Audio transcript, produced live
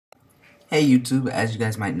Hey YouTube, as you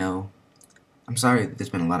guys might know, I'm sorry there's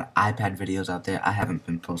been a lot of iPad videos out there. I haven't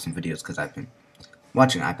been posting videos because I've been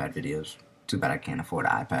watching iPad videos. Too bad I can't afford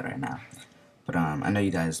an iPad right now. But I know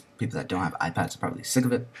you guys, people that don't have iPads are probably sick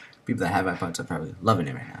of it. People that have iPads are probably loving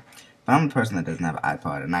it right now. But I'm a person that doesn't have an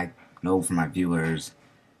iPod, and I know from my viewers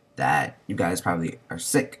that you guys probably are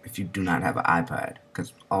sick if you do not have an iPad,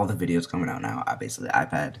 because all the videos coming out now are basically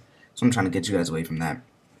iPad. So I'm trying to get you guys away from that.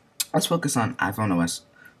 Let's focus on iPhone OS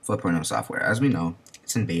 4.0 software. As we know,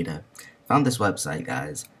 it's in beta. Found this website,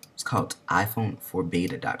 guys. It's called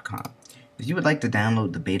iPhone4beta.com. If you would like to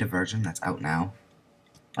download the beta version that's out now,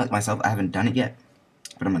 like myself, I haven't done it yet,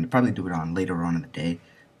 but I'm going to probably do it on later on in the day.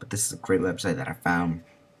 But this is a great website that I found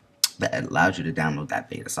that allows you to download that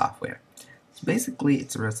beta software. So basically,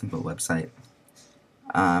 it's a real simple website.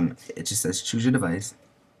 It just says choose your device.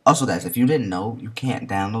 Also, guys, if you didn't know, you can't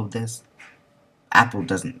download this. Apple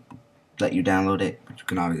doesn't let you download it, but you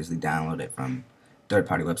can obviously download it from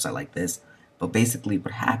third-party website like this. But basically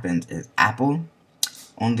what happens is Apple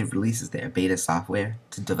only releases their beta software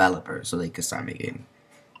to developers so they can start making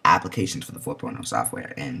applications for the 4.0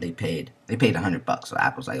 software, and they paid $100, so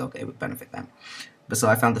Apple's like, okay, it would benefit them. But so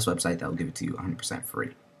I found this website that will give it to you 100%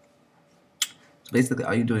 free. So basically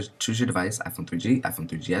all you do is choose your device: iPhone 3G, iPhone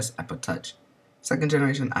 3GS, iPod Touch 2nd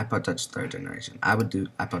generation, iPod Touch 3rd generation. I would do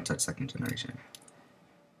iPod Touch 2nd generation.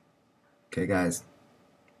 Okay, guys.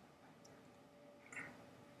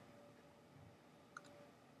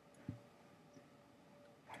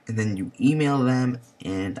 And then you email them,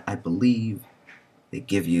 and I believe they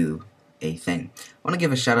give you a thing. I want to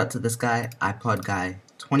give a shout out to this guy, iPod Guy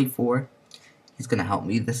 24. He's gonna help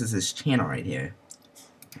me. This is his channel right here,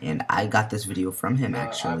 and I got this video from him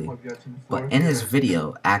actually. But in his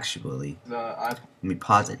video, actually, let me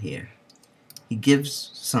pause it here. He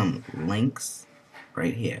gives some links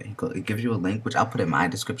right here. He gives you a link, which I'll put in my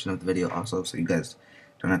description of the video also, so you guys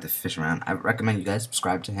don't have to fish around. I recommend you guys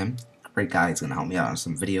subscribe to him. Great guy. He's gonna help me out on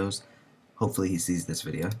some videos. Hopefully he sees this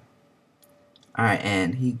video. Alright,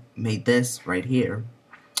 and he made this right here.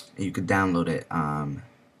 And you could download it.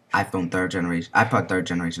 iPhone 3rd generation, iPod 3rd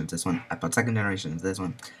generation is this one, iPod 2nd generation is this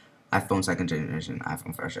one, iPhone 2nd generation,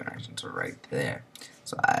 iPhone 1st generation, so right there.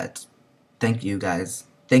 So thank you guys,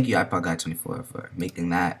 thank you iPod Guy 24 for making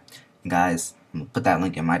that. Guys, I'm gonna put that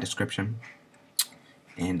link in my description.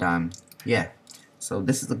 And yeah, so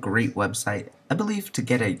this is a great website. I believe to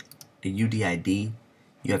get a UDID,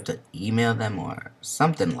 you have to email them or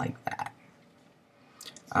something like that.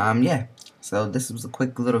 Yeah, so this was a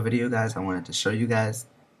quick little video, guys. I wanted to show you guys.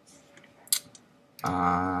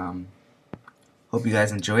 Hope you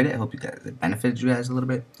guys enjoyed it. Hope it benefited you guys a little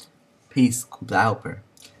bit. Peace, Kuda Helper.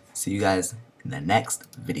 See you guys in the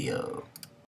next video.